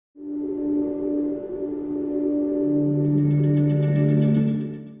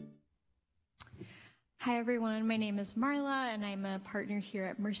is Marla, and I'm a partner here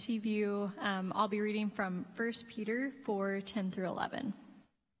at Mercy View. I'll be reading from 1 Peter 4:10 through 11.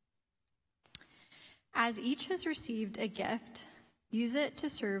 As each has received a gift, use it to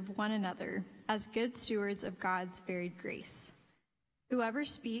serve one another as good stewards of God's varied grace. Whoever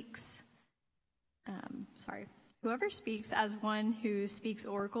speaks as one who speaks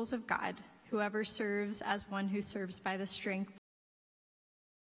oracles of God, whoever serves as one who serves by the strength,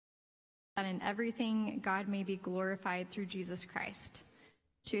 that in everything God may be glorified through Jesus Christ.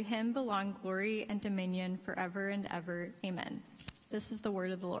 To him belong glory and dominion forever and ever. Amen. This is the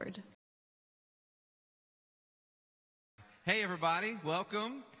word of the Lord. Hey everybody,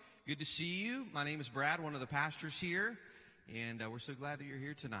 welcome. Good to see you. My name is Brad, one of the pastors here, and we're so glad that you're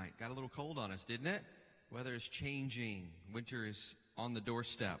here tonight. Got a little cold on us, didn't it? Weather is changing. Winter is on the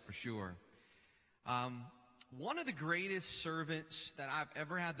doorstep for sure. One of the greatest servants that I've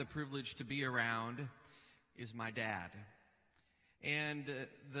ever had the privilege to be around is my dad. And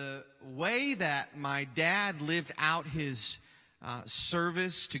the way that my dad lived out his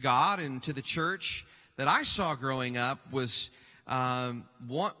service to God and to the church that I saw growing up was,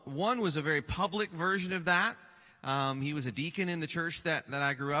 one was a very public version of that. He was a deacon in the church that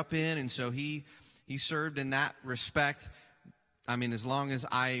I grew up in, and so he served in that respect, I mean, as long as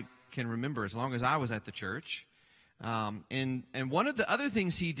I can remember, as long as I was at the church. And one of the other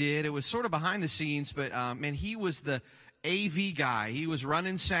things he did, it was sort of behind the scenes, but man, he was the AV guy. He was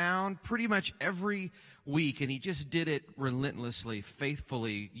running sound pretty much every week, and he just did it relentlessly,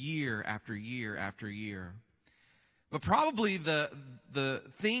 faithfully, year after year after year. But probably the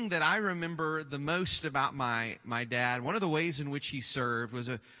thing that I remember the most about my dad, one of the ways in which he served was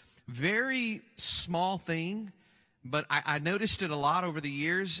a very small thing, but I noticed it a lot over the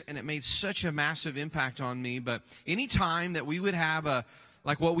years, and it made such a massive impact on me. But any time that we would have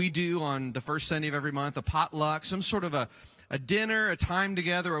like what we do on the first Sunday of every month, a potluck, some sort of a dinner, a time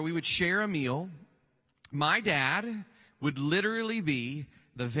together where we would share a meal, my dad would literally be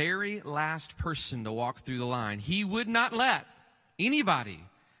the very last person to walk through the line. He would not let anybody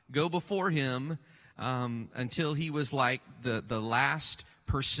go before him until he was like the last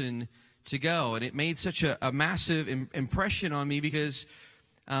person to go. And it made such a massive impression on me because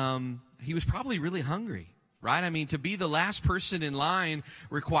he was probably really hungry, right? I mean, to be the last person in line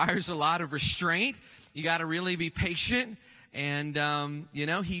requires a lot of restraint. You got to really be patient. And,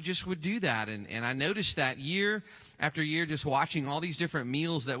 he just would do that. And I noticed that year after year, just watching all these different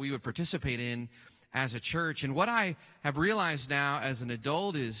meals that we would participate in as a church. And what I have realized now as an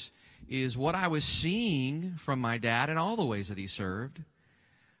adult is what I was seeing from my dad and all the ways that he served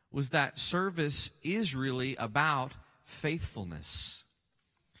was that service is really about faithfulness.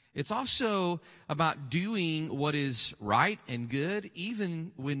 It's also about doing what is right and good,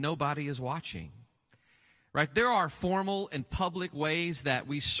 even when nobody is watching. Right? There are formal and public ways that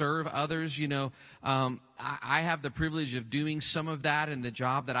we serve others. I have the privilege of doing some of that in the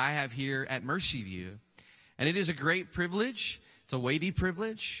job that I have here at Mercy View. And it is a great privilege. It's a weighty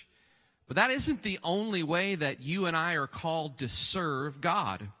privilege. But that isn't the only way that you and I are called to serve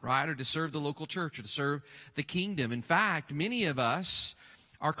God, right? Or to serve the local church or to serve the kingdom. In fact, many of us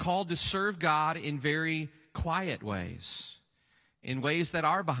are called to serve God in very quiet ways. In ways that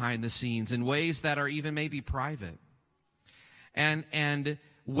are behind the scenes, in ways that are even maybe private. And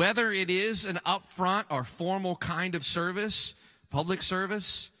whether it is an upfront or formal kind of service, public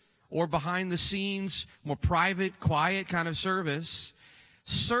service, or behind the scenes, more private, quiet kind of service,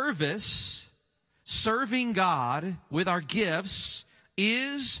 serving God with our gifts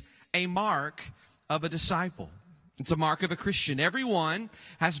is a mark of a disciple. It's a mark of a Christian. Everyone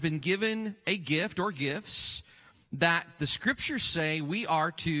has been given a gift or gifts that the scriptures say we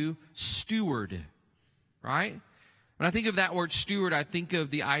are to steward, right? When I think of that word steward, I think of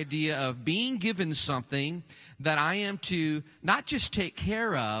the idea of being given something that I am to not just take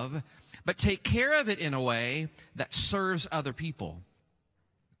care of, but take care of it in a way that serves other people.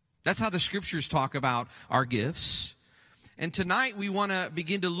 That's how the scriptures talk about our gifts. And tonight we want to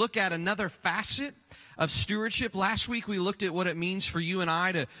begin to look at another facet of stewardship. Last week we looked at what it means for you and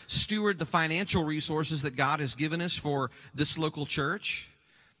I to steward the financial resources that God has given us for this local church.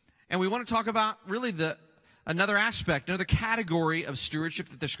 And we want to talk about really another aspect, another category of stewardship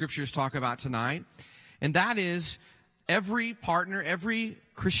that the scriptures talk about tonight. And that is every partner, every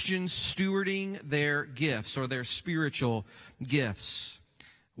Christian stewarding their gifts or their spiritual gifts.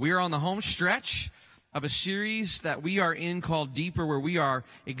 We are on the home stretch of a series that we are in called Deeper, where we are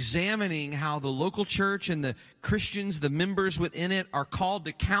examining how the local church and the Christians, the members within it, are called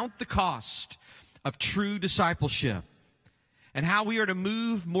to count the cost of true discipleship. and how we are to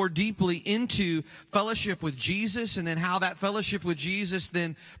move more deeply into fellowship with Jesus, and then how that fellowship with Jesus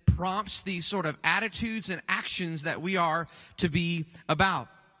then prompts these sort of attitudes and actions that we are to be about.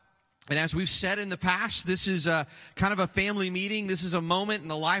 And as we've said in the past, this is a kind of a family meeting. This is a moment in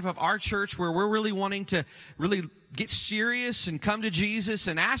the life of our church where we're really wanting to really get serious and come to Jesus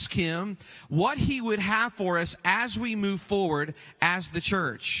and ask Him what He would have for us as we move forward as the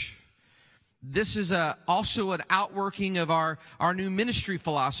church. This is also an outworking of our new ministry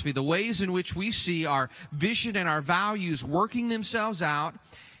philosophy, the ways in which we see our vision and our values working themselves out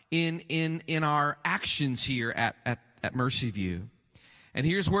in our actions here at Mercy View. And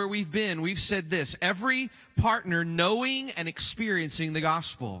here's where we've been. We've said this: every partner knowing and experiencing the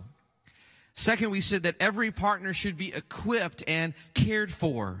gospel. Second, we said that every partner should be equipped and cared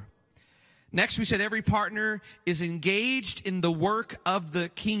for. Next, we said every partner is engaged in the work of the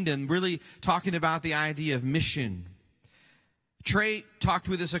kingdom, really talking about the idea of mission. Trey talked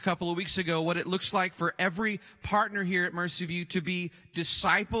with us a couple of weeks ago what it looks like for every partner here at Mercy View to be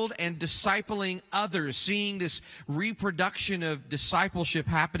discipled and discipling others, seeing this reproduction of discipleship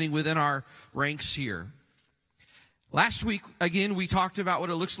happening within our ranks here. Last week, again, we talked about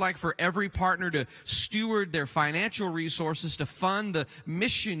what it looks like for every partner to steward their financial resources to fund the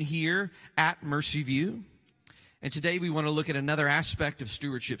mission here at Mercy View. And today we want to look at another aspect of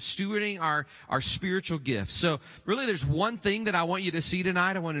stewardship, stewarding our spiritual gifts. So really there's one thing that I want you to see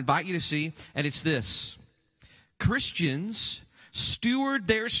tonight, I want to invite you to see, and it's this: Christians steward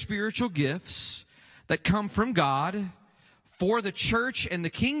their spiritual gifts that come from God for the church and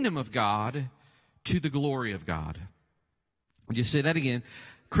the kingdom of God to the glory of God. I'll just say that again.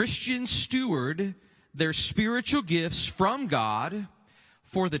 Christians steward their spiritual gifts from God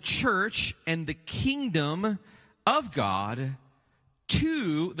for the church and the kingdom of God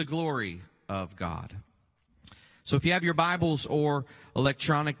to the glory of God. So if you have your Bibles or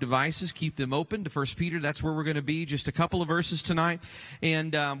electronic devices, keep them open to 1 Peter. That's where we're going to be, just a couple of verses tonight.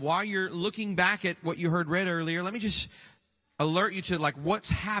 And while you're looking back at what you heard read earlier, let me just alert you to like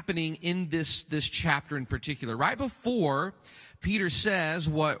what's happening in this chapter in particular. Right before Peter says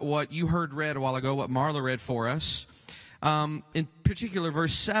what you heard read a while ago, what Marla read for us, in particular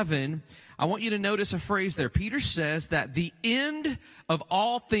verse 7, I want you to notice a phrase there. Peter says that the end of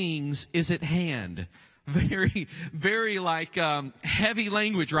all things is at hand. Very, very heavy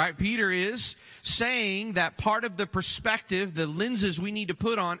language, right? Peter is saying that part of the perspective, the lenses we need to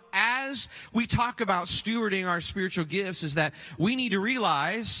put on as we talk about stewarding our spiritual gifts is that we need to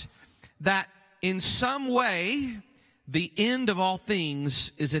realize that in some way, the end of all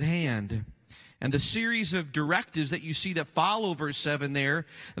things is at hand. And the series of directives that you see that follow verse 7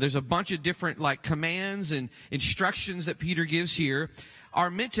 there's a bunch of different commands and instructions that Peter gives here, are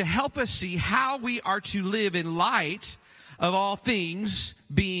meant to help us see how we are to live in light of all things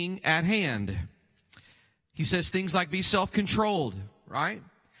being at hand. He says things like be self-controlled, right?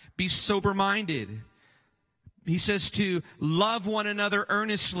 Be sober-minded. He says to love one another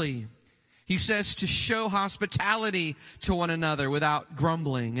earnestly. He says to show hospitality to one another without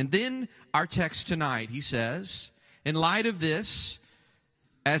grumbling. And then our text tonight, he says, in light of this,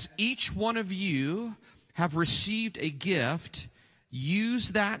 as each one of you have received a gift,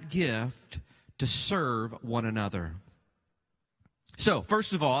 use that gift to serve one another. So,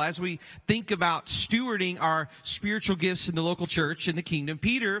 first of all, as we think about stewarding our spiritual gifts in the local church, in the kingdom,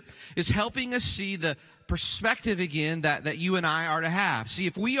 Peter is helping us see the perspective again that you and I are to have. See,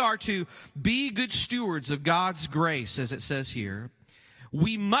 if we are to be good stewards of God's grace, as it says here,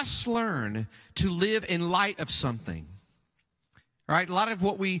 we must learn to live in light of something. Right? A lot of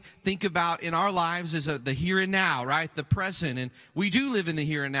what we think about in our lives is the here and now, right? The present. And we do live in the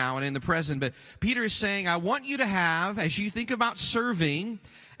here and now and in the present. But Peter is saying, I want you to have, as you think about serving,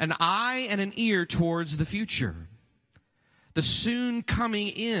 an eye and an ear towards the future. The soon coming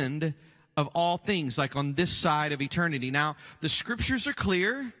end of all things, like on this side of eternity. Now, the scriptures are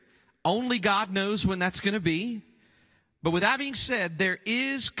clear. Only God knows when that's going to be. But with that being said, there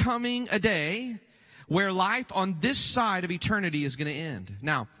is coming a day where life on this side of eternity is going to end.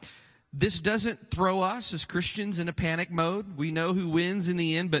 Now, this doesn't throw us as Christians in a panic mode. We know who wins in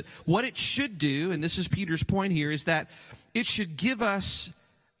the end. But what it should do, and this is Peter's point here, is that it should give us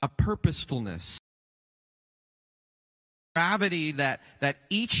a purposefulness. Gravity that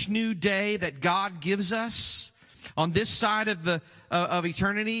each new day that God gives us on this side of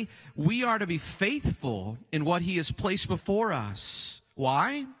eternity, we are to be faithful in what He has placed before us.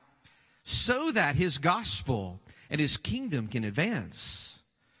 Why? So that His gospel and His kingdom can advance.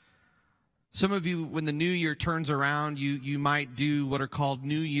 Some of you, when the new year turns around, you might do what are called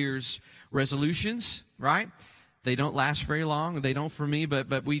New Year's resolutions, right? They don't last very long. They don't for me,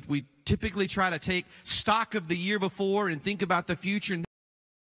 but we typically try to take stock of the year before and think about the future. And the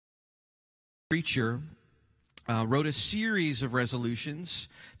preacher wrote a series of resolutions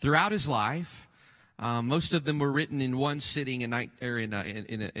throughout his life. Most of them were written in one sitting in the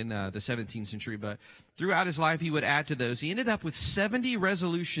 17th century, but throughout his life he would add to those. He ended up with 70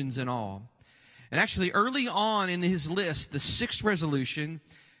 resolutions in all. And actually, early on in his list, the 6th resolution,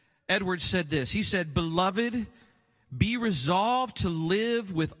 Edwards said this. He said, "Beloved, be resolved to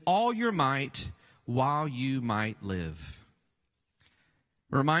live with all your might while you might live."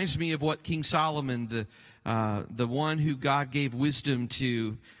 It reminds me of what King Solomon, the one who God gave wisdom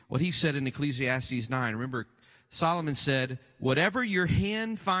to, what he said in Ecclesiastes 9. Remember, Solomon said, "Whatever your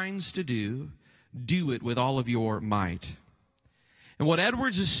hand finds to do, do it with all of your might." And what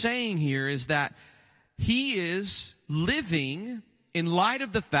Edwards is saying here is that he is living in light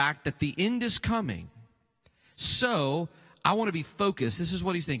of the fact that the end is coming. So, I want to be focused. This is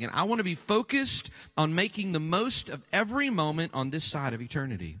what he's thinking. I want to be focused on making the most of every moment on this side of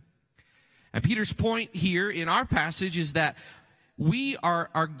eternity. And Peter's point here in our passage is that we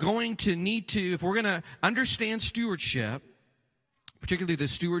are going to need to, if we're going to understand stewardship, particularly the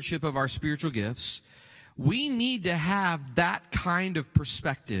stewardship of our spiritual gifts, we need to have that kind of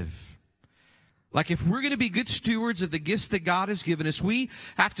perspective. Like if we're going to be good stewards of the gifts that God has given us, we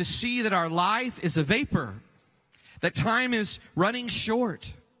have to see that our life is a vapor, that time is running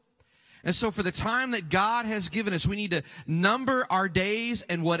short. And so for the time that God has given us, we need to number our days,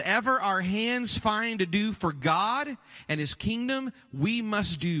 and whatever our hands find to do for God and His kingdom, we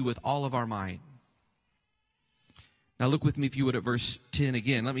must do with all of our might. Now look with me, if you would, at verse 10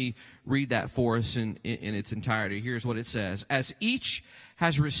 again. Let me read that for us in its entirety. Here's what it says. "As each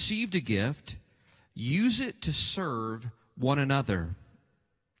has received a gift, use it to serve one another."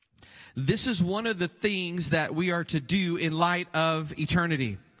 This is one of the things that we are to do in light of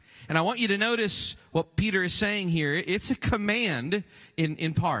eternity. And I want you to notice what Peter is saying here. It's a command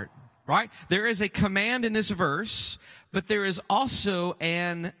in part, right? There is a command in this verse, but there is also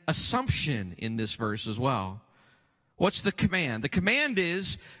an assumption in this verse as well. What's the command? The command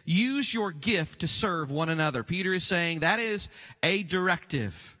is use your gift to serve one another. Peter is saying that is a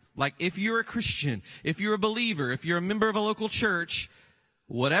directive. Like if you're a Christian, if you're a believer, if you're a member of a local church,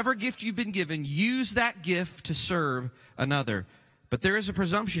 whatever gift you've been given, use that gift to serve another. But there is a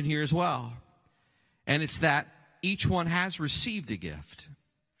presumption here as well. And it's that each one has received a gift.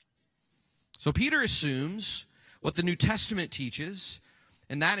 So Peter assumes what the New Testament teaches,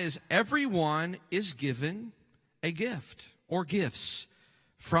 and that is everyone is given a gift or gifts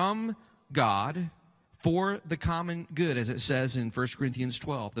from God for the common good, as it says in 1 Corinthians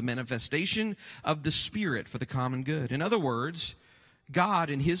 12, the manifestation of the Spirit for the common good. In other words, God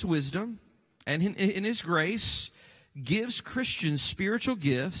in His wisdom and in His grace gives Christians spiritual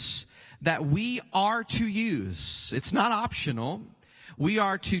gifts that we are to use. It's not optional. We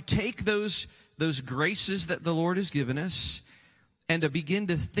are to take those graces that the Lord has given us and to begin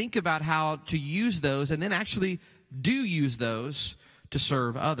to think about how to use those, and then actually do use those to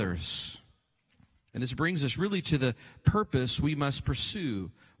serve others. And this brings us really to the purpose we must pursue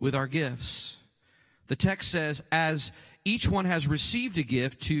with our gifts. The text says, as each one has received a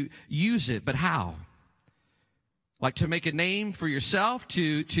gift, to use it. But how? Like to make a name for yourself,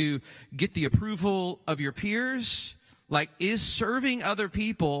 to get the approval of your peers? Like, is serving other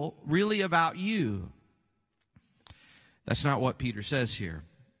people really about you? That's not what Peter says here.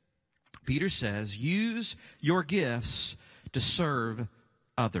 Peter says, use your gifts to serve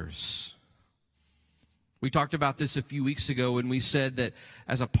others. We talked about this a few weeks ago when we said that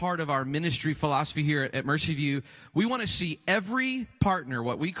as a part of our ministry philosophy here at Mercy View, we want to see every partner,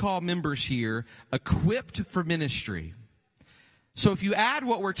 what we call members here, equipped for ministry. So if you add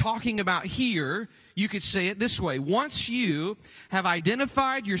what we're talking about here, you could say it this way. Once you have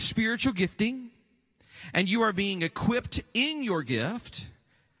identified your spiritual gifting and you are being equipped in your gift,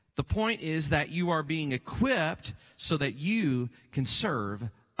 the point is that you are being equipped so that you can serve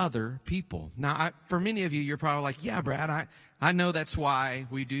other people. Now, for many of you, you're probably like, yeah, Brad, I know that's why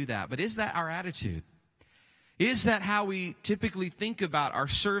we do that. But is that our attitude? Is that how we typically think about our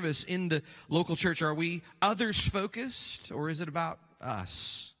service in the local church? Are we others focused, or is it about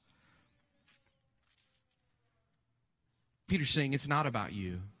us? Peter's saying it's not about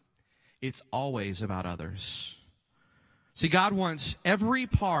you. It's always about others. See, God wants every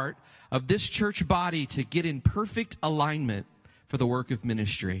part of this church body to get in perfect alignment for the work of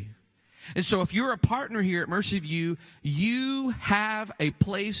ministry. And so if you're a partner here at Mercy View, you have a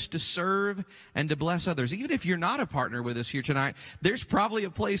place to serve and to bless others. Even if you're not a partner with us here tonight, there's probably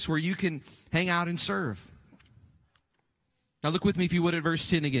a place where you can hang out and serve. Now look with me, if you would, at verse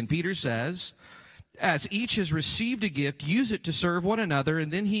 10 again. Peter says, as each has received a gift, use it to serve one another.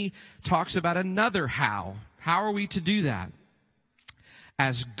 And then he talks about another how. How are we to do that?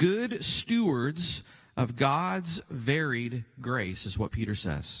 As good stewards of God's varied grace, is what Peter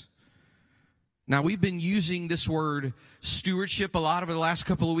says. Now, we've been using this word stewardship a lot over the last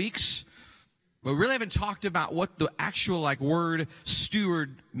couple of weeks, but we really haven't talked about what the actual word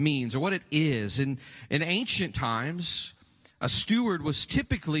steward means or what it is. In ancient times, a steward was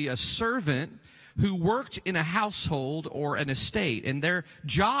typically a servant who worked in a household or an estate, and their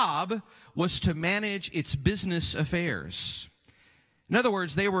job was to manage its business affairs. In other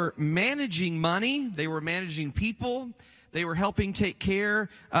words, they were managing money, they were managing people, they were helping take care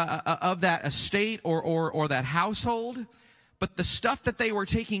of that estate or that household, but the stuff that they were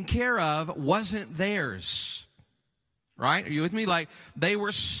taking care of wasn't theirs. Right? Are you with me? They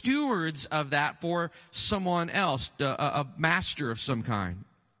were stewards of that for someone else, a master of some kind.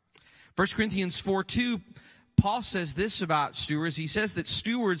 1 Corinthians 4:2, Paul says this about stewards. He says that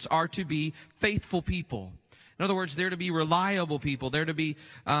stewards are to be faithful people. In other words, they're to be reliable people. They're to be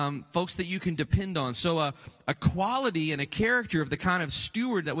folks that you can depend on. So a quality and a character of the kind of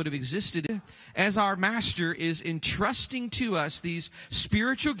steward that would have existed as our master is entrusting to us these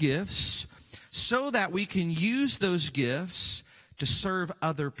spiritual gifts so that we can use those gifts to serve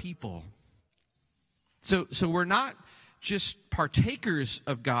other people. So we're not just partakers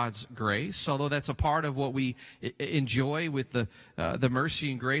of God's grace, although that's a part of what we enjoy with the mercy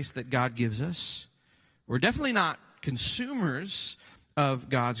and grace that God gives us. We're definitely not consumers of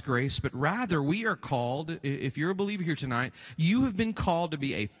God's grace, but rather we are called, if you're a believer here tonight, you have been called to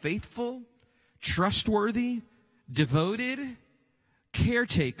be a faithful, trustworthy, devoted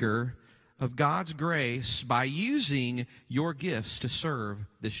caretaker of God's grace by using your gifts to serve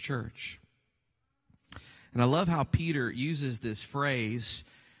this church. And I love how Peter uses this phrase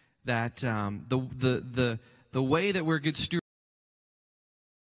that the way that we're good stewards,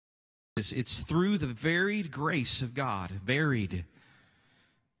 it's through the varied grace of God, varied.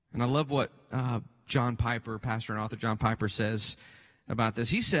 And I love what John Piper, pastor and author John Piper, says about this.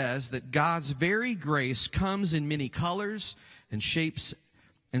 He says that God's varied grace comes in many colors and shapes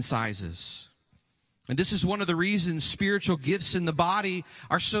and sizes. And this is one of the reasons spiritual gifts in the body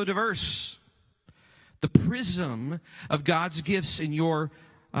are so diverse. The prism of God's gifts in your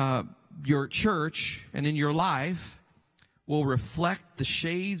church and in your life will reflect the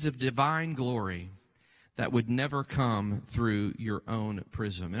shades of divine glory that would never come through your own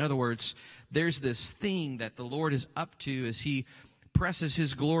prism. In other words, there's this thing that the Lord is up to as He presses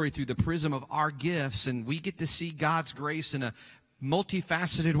His glory through the prism of our gifts, and we get to see God's grace in a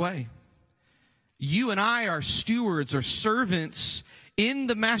multifaceted way. You and I are stewards or servants in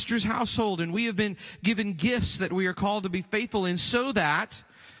the Master's household, and we have been given gifts that we are called to be faithful in so that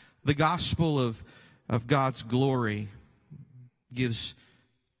the gospel of God's glory gives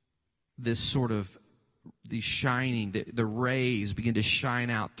this sort of the shining, the rays begin to shine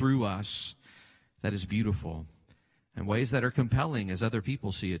out through us that is beautiful in ways that are compelling as other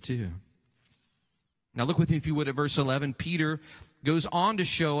people see it too. Now look with me, if you would, at verse 11. Peter goes on to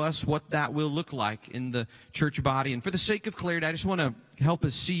show us what that will look like in the church body. And for the sake of clarity, I just want to help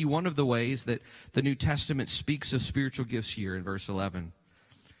us see one of the ways that the New Testament speaks of spiritual gifts here in verse 11.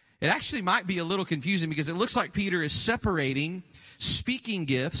 It actually might be a little confusing because it looks like Peter is separating speaking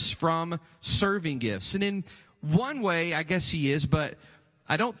gifts from serving gifts. And in one way, I guess he is, but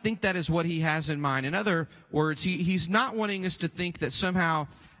I don't think that is what he has in mind. In other words, he's not wanting us to think that somehow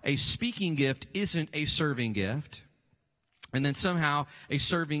a speaking gift isn't a serving gift, and then somehow a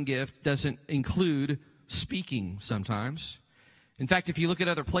serving gift doesn't include speaking sometimes. In fact, if you look at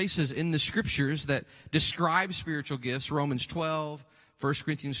other places in the scriptures that describe spiritual gifts, Romans 12, 1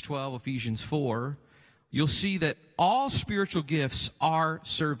 Corinthians 12, Ephesians 4, you'll see that all spiritual gifts are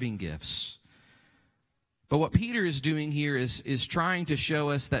serving gifts. But what Peter is doing here is trying to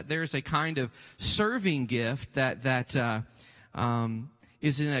show us that there's a kind of serving gift that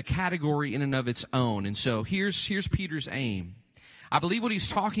is in a category in and of its own. And so here's Peter's aim. I believe what he's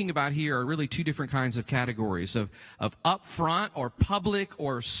talking about here are really two different kinds of categories of upfront or public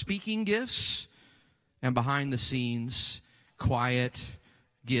or speaking gifts, and behind the scenes, quiet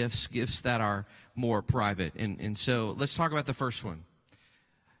gifts that are more private. And so let's talk about the first one.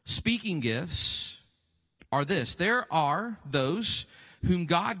 Speaking gifts are this. There are those whom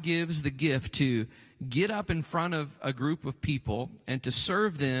God gives the gift to get up in front of a group of people and to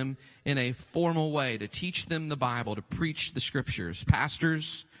serve them in a formal way, to teach them the Bible, to preach the scriptures.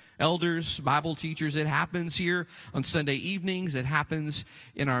 Pastors, elders, Bible teachers. It happens here on Sunday evenings. It happens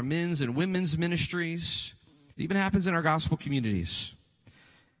in our men's and women's ministries. It even happens in our gospel communities.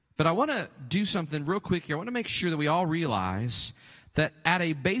 But I want to do something real quick here. I want to make sure that we all realize that at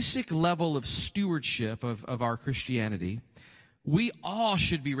a basic level of stewardship of our Christianity, we all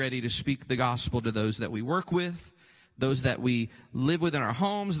should be ready to speak the gospel to those that we work with, those that we live with in our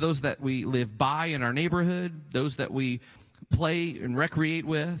homes, those that we live by in our neighborhood, those that we play and recreate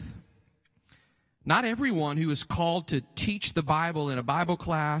with. Not everyone who is called to teach the Bible in a Bible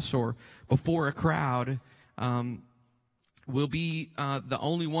class or before a crowd will be the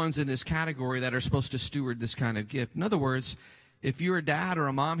only ones in this category that are supposed to steward this kind of gift. In other words, if you're a dad or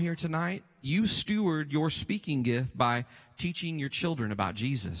a mom here tonight, you steward your speaking gift by teaching your children about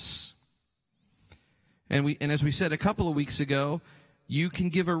Jesus. And as we said a couple of weeks ago, you can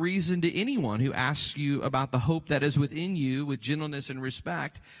give a reason to anyone who asks you about the hope that is within you with gentleness and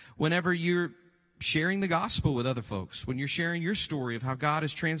respect whenever you're sharing the gospel with other folks, when you're sharing your story of how God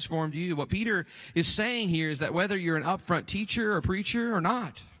has transformed you. What Peter is saying here is that whether you're an upfront teacher or preacher or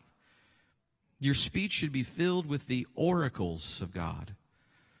not, your speech should be filled with the oracles of God,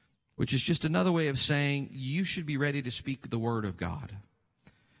 which is just another way of saying you should be ready to speak the word of God.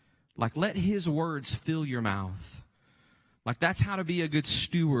 Like, let his words fill your mouth. Like, that's how to be a good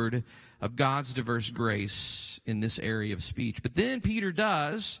steward of God's diverse grace in this area of speech. But then Peter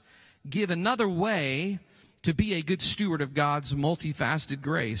does give another way to be a good steward of God's multifaceted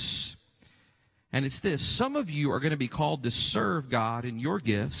grace. And it's this: some of you are going to be called to serve God in your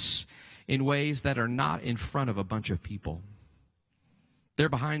gifts in ways that are not in front of a bunch of people. They're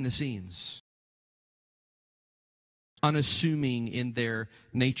behind the scenes, unassuming in their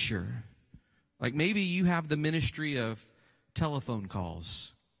nature. Like, maybe you have the ministry of telephone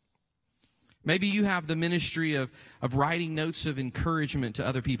calls. Maybe you have the ministry of writing notes of encouragement to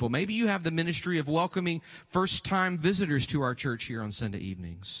other people. Maybe you have the ministry of welcoming first-time visitors to our church here on Sunday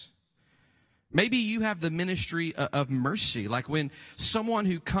evenings. Maybe you have the ministry of mercy, like when someone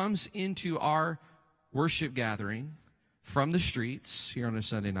who comes into our worship gathering from the streets here on a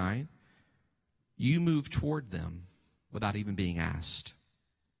Sunday night, you move toward them without even being asked.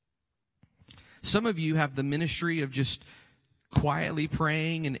 Some of you have the ministry of just quietly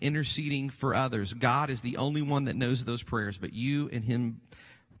praying and interceding for others. God is the only one that knows those prayers, but you and him,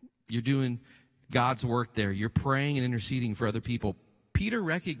 you're doing God's work there. You're praying and interceding for other people. Peter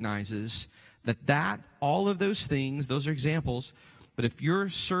recognizes that all of those things, those are examples, but if your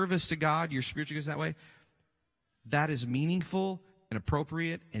service to God, your spiritual gifts that way, that is meaningful and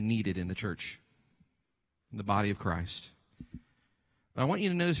appropriate and needed in the church, in the body of Christ. But I want you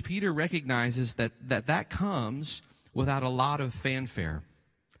to notice Peter recognizes that comes without a lot of fanfare,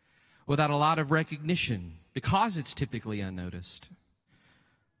 without a lot of recognition, because it's typically unnoticed.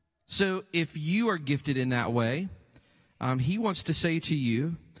 So if you are gifted in that way, he wants to say to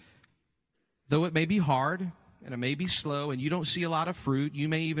you, though it may be hard and it may be slow and you don't see a lot of fruit, you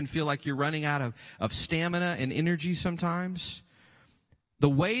may even feel like you're running out of stamina and energy sometimes, the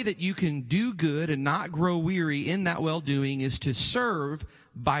way that you can do good and not grow weary in that well-doing is to serve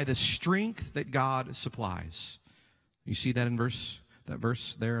by the strength that God supplies. You see that in that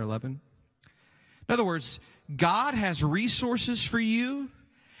verse there, 11? In other words, God has resources for you,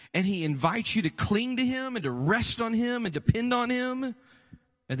 and he invites you to cling to him and to rest on him and depend on him,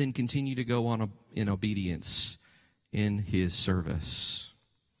 and then continue to go on in obedience in his service.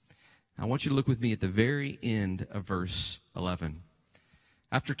 I want you to look with me at the very end of verse 11.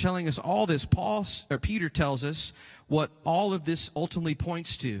 After telling us all this, Peter tells us what all of this ultimately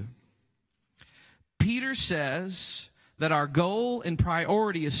points to. Peter says that our goal and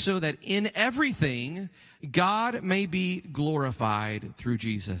priority is so that in everything, God may be glorified through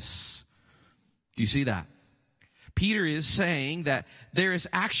Jesus. Do you see that? Peter is saying that there is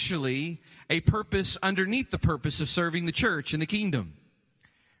actually a purpose underneath the purpose of serving the church and the kingdom.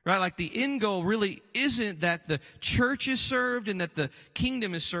 Right? Like, the end goal really isn't that the church is served and that the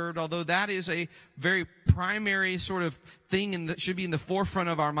kingdom is served, although that is a very primary sort of thing and that should be in the forefront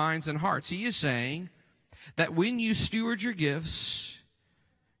of our minds and hearts. He is saying that when you steward your gifts,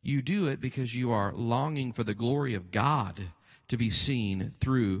 you do it because you are longing for the glory of God to be seen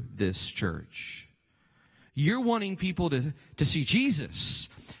through this church. You're wanting people to see Jesus.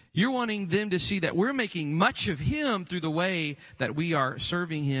 You're wanting them to see that we're making much of him through the way that we are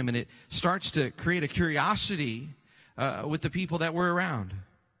serving him, and it starts to create a curiosity with the people that we're around.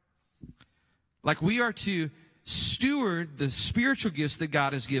 Like, we are to steward the spiritual gifts that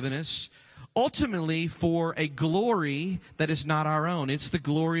God has given us ultimately for a glory that is not our own. It's the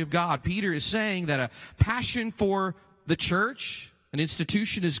glory of God. Peter is saying that a passion for the church, an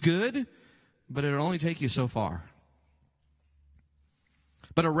institution, is good, but it'll only take you so far.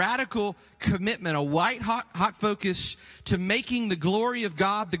 but a radical commitment, a white hot focus to making the glory of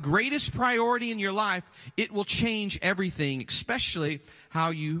God the greatest priority in your life, it will change everything, especially how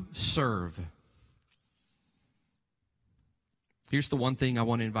you serve. Here's the one thing I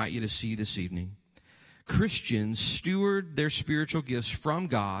want to invite you to see this evening. Christians steward their spiritual gifts from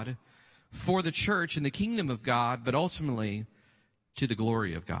God for the church and the kingdom of God, but ultimately to the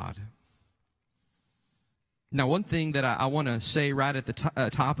glory of God. Now, one thing that I want to say right at the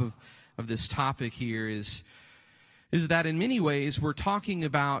top of this topic here is that in many ways we're talking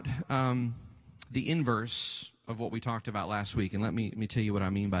about the inverse of what we talked about last week. And let me tell you what I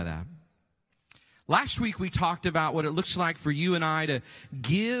mean by that. Last week we talked about what it looks like for you and I to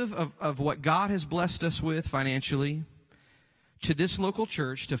give of what God has blessed us with financially to this local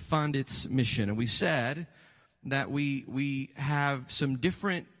church to fund its mission. And we said that we have some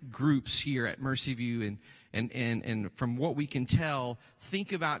different groups here at Mercy View, and from what we can tell,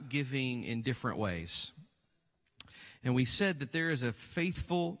 think about giving in different ways. And we said that there is a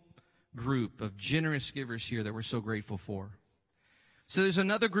faithful group of generous givers here that we're so grateful for. So there's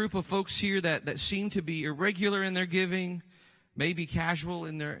another group of folks here that seem to be irregular in their giving, maybe casual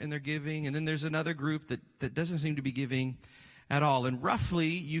in their giving, and then there's another group that doesn't seem to be giving at all. And roughly,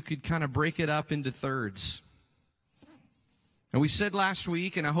 you could kind of break it up into thirds. And we said last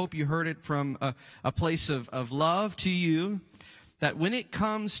week, and I hope you heard it from a place of love to you, that when it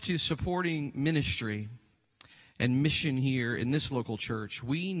comes to supporting ministry and mission here in this local church,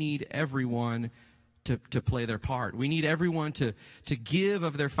 we need everyone to play their part. We need everyone to give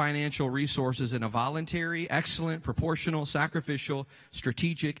of their financial resources in a voluntary, excellent, proportional, sacrificial,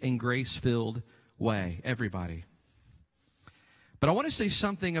 strategic, and grace-filled way. Everybody. But I want to say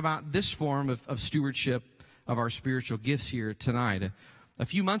something about this form of stewardship of our spiritual gifts here tonight. A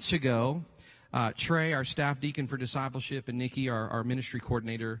few months ago, Trey, our staff deacon for discipleship, and Nikki, our ministry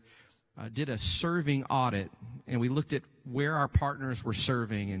coordinator, did a serving audit, and we looked at where our partners were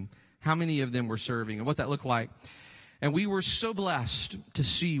serving and how many of them were serving and what that looked like. And we were so blessed to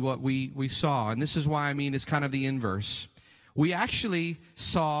see what we saw. And this is why I mean it's kind of the inverse. We actually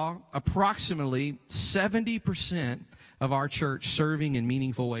saw approximately 70% of our church serving in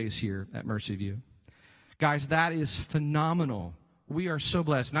meaningful ways here at Mercy View. Guys, that is phenomenal. We are so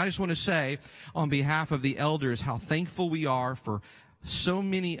blessed. And I just want to say on behalf of the elders how thankful we are for so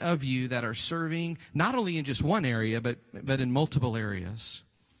many of you that are serving not only in just one area, but in multiple areas.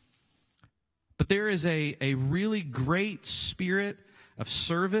 But there is a really great spirit of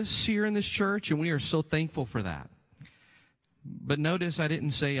service here in this church, and we are so thankful for that. But notice I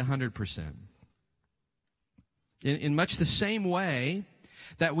didn't say 100%. In much the same way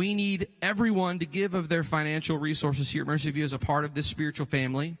that we need everyone to give of their financial resources here at Mercy View as a part of this spiritual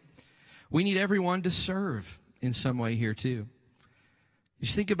family, we need everyone to serve in some way here too.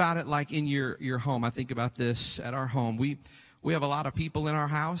 Just think about it like in your home. I think about this at our home. We have a lot of people in our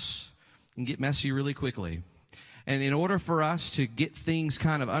house and get messy really quickly. And in order for us to get things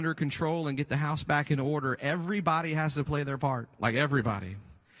kind of under control and get the house back in order, everybody has to play their part. Like everybody.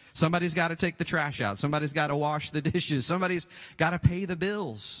 Somebody's got to take the trash out. Somebody's got to wash the dishes. Somebody's got to pay the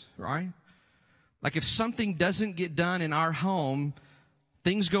bills, right? Like if something doesn't get done in our home,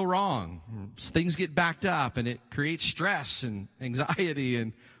 things go wrong. Things get backed up, and it creates stress and anxiety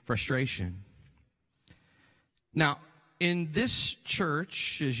and frustration. Now, in this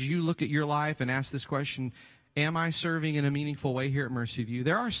church, as you look at your life and ask this question, am I serving in a meaningful way here at Mercy View?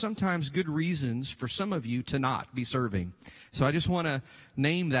 There are sometimes good reasons for some of you to not be serving. So I just want to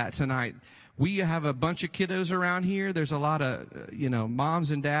name that tonight. We have a bunch of kiddos around here. There's a lot of,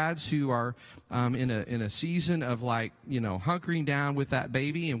 moms and dads who are in a season of hunkering down with that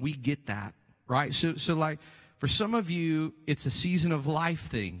baby, and we get that, right? So like for some of you, it's a season of life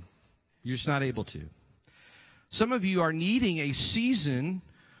thing. You're just not able to. Some of you are needing a season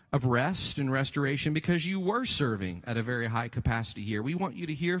of rest and restoration because you were serving at a very high capacity here. We want you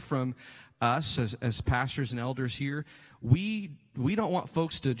to hear from us as pastors and elders here. We don't want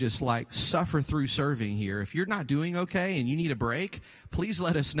folks to just suffer through serving here. If you're not doing okay and you need a break, please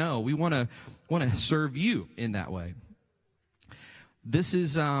let us know. We want to serve you in that way. This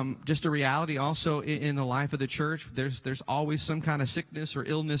is just a reality also in the life of the church. There's always some kind of sickness or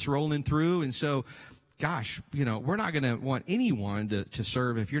illness rolling through, and so gosh, we're not going to want anyone to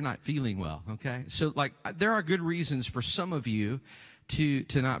serve if you're not feeling well, okay? So, there are good reasons for some of you to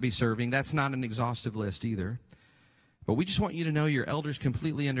not be serving. That's not an exhaustive list either. But we just want you to know your elders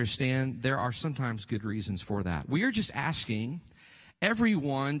completely understand there are sometimes good reasons for that. We are just asking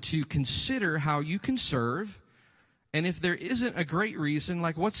everyone to consider how you can serve, and if there isn't a great reason,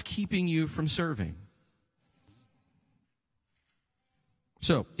 what's keeping you from serving?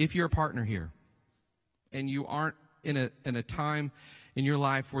 So if you're a partner here and you aren't in a time in your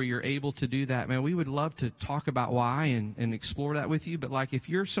life where you're able to do that, man, we would love to talk about why and explore that with you. But like if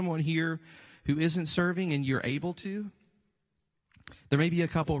you're someone here who isn't serving and you're able to, there may be a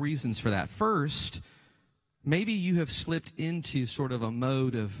couple reasons for that. First, maybe you have slipped into sort of a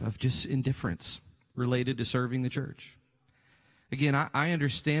mode of just indifference related to serving the church. Again, I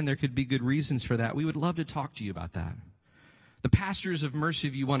understand there could be good reasons for that. We would love to talk to you about that. The pastors of Mercy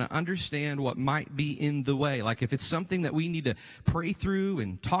View want to understand what might be in the way. Like if it's something that we need to pray through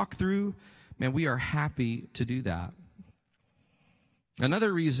and talk through, man, we are happy to do that.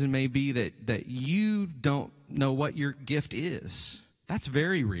 Another reason may be that you don't know what your gift is. That's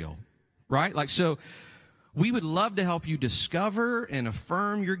very real, right? Like, so we would love to help you discover and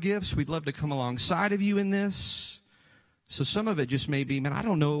affirm your gifts. We'd love to come alongside of you in this. So some of it just may be, man, I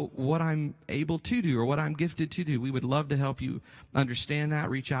don't know what I'm able to do or what I'm gifted to do. We would love to help you understand that.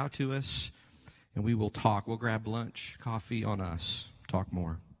 Reach out to us, and we will talk. We'll grab lunch, coffee on us, talk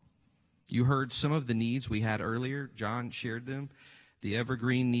more. You heard some of the needs we had earlier. John shared them. The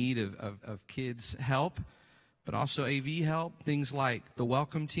evergreen need of kids' help, but also AV help, things like the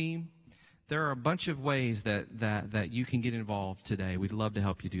welcome team. There are a bunch of ways that you can get involved today. We'd love to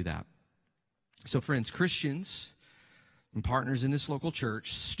help you do that. So friends, Christians and partners in this local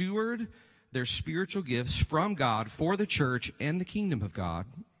church steward their spiritual gifts from God for the church and the kingdom of God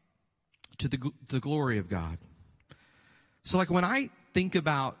to the glory of God. So like when I think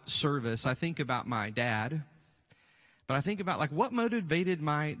about service, I think about my dad, but I think about like what motivated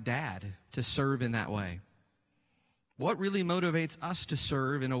my dad to serve in that way. What really motivates us to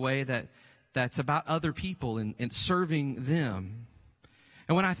serve in a way that's about other people and serving them.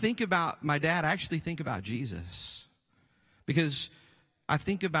 And when I think about my dad, I actually think about Jesus. Because I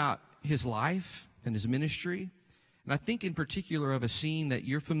think about his life and his ministry, and I think in particular of a scene that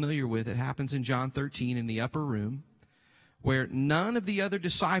you're familiar with. It happens in John 13 in the upper room, where none of the other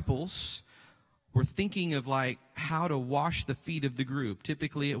disciples were thinking of like how to wash the feet of the group.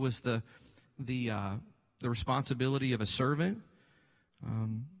 Typically, it was the responsibility of a servant.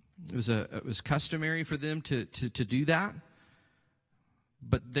 It was customary for them to do that,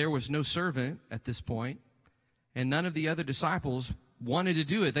 but there was no servant at this point. And none of the other disciples wanted to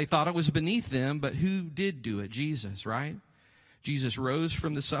do it. They thought it was beneath them, but who did do it? Jesus, right? Jesus rose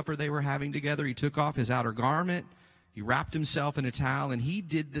from the supper they were having together. He took off his outer garment. He wrapped himself in a towel, and he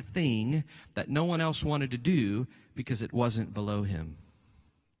did the thing that no one else wanted to do because it wasn't below him.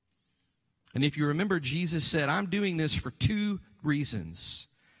 And if you remember, Jesus said, I'm doing this for two reasons.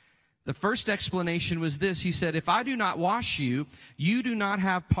 The first explanation was this. He said, if I do not wash you, you do not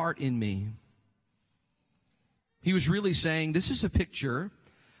have part in me. He was really saying, this is a picture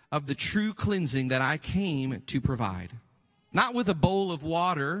of the true cleansing that I came to provide. Not with a bowl of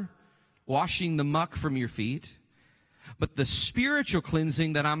water, washing the muck from your feet, but the spiritual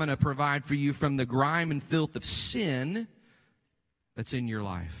cleansing that I'm going to provide for you from the grime and filth of sin that's in your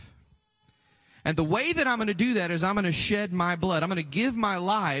life. And the way that I'm going to do that is I'm going to shed my blood. I'm going to give my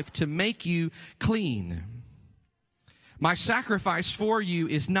life to make you clean. My sacrifice for you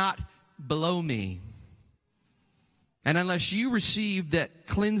is not below me. And unless you receive that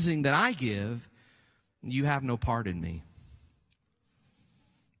cleansing that I give, you have no part in me.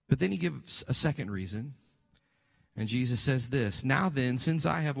 But then he gives a second reason. And Jesus says this, now then, since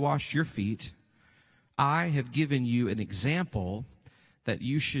I have washed your feet, I have given you an example that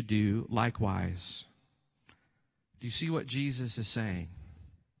you should do likewise. Do you see what Jesus is saying?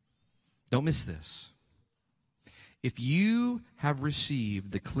 Don't miss this. If you have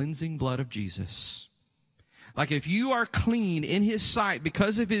received the cleansing blood of Jesus, like if you are clean in his sight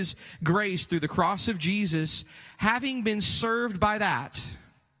because of his grace through the cross of Jesus, having been served by that,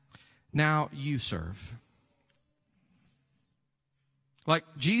 now you serve. Like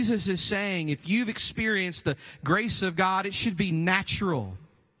Jesus is saying, if you've experienced the grace of God, it should be natural.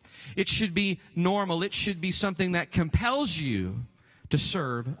 It should be normal. It should be something that compels you to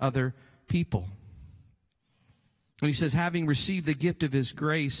serve other people. And he says, having received the gift of his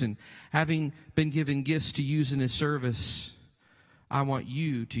grace and having been given gifts to use in his service, I want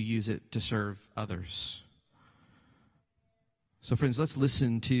you to use it to serve others. So friends, let's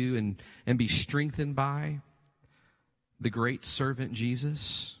listen to and be strengthened by the great servant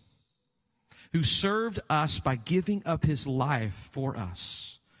Jesus, who served us by giving up his life for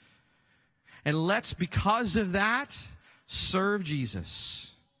us. And let's, because of that, serve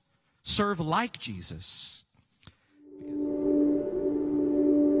Jesus. Serve like Jesus. Because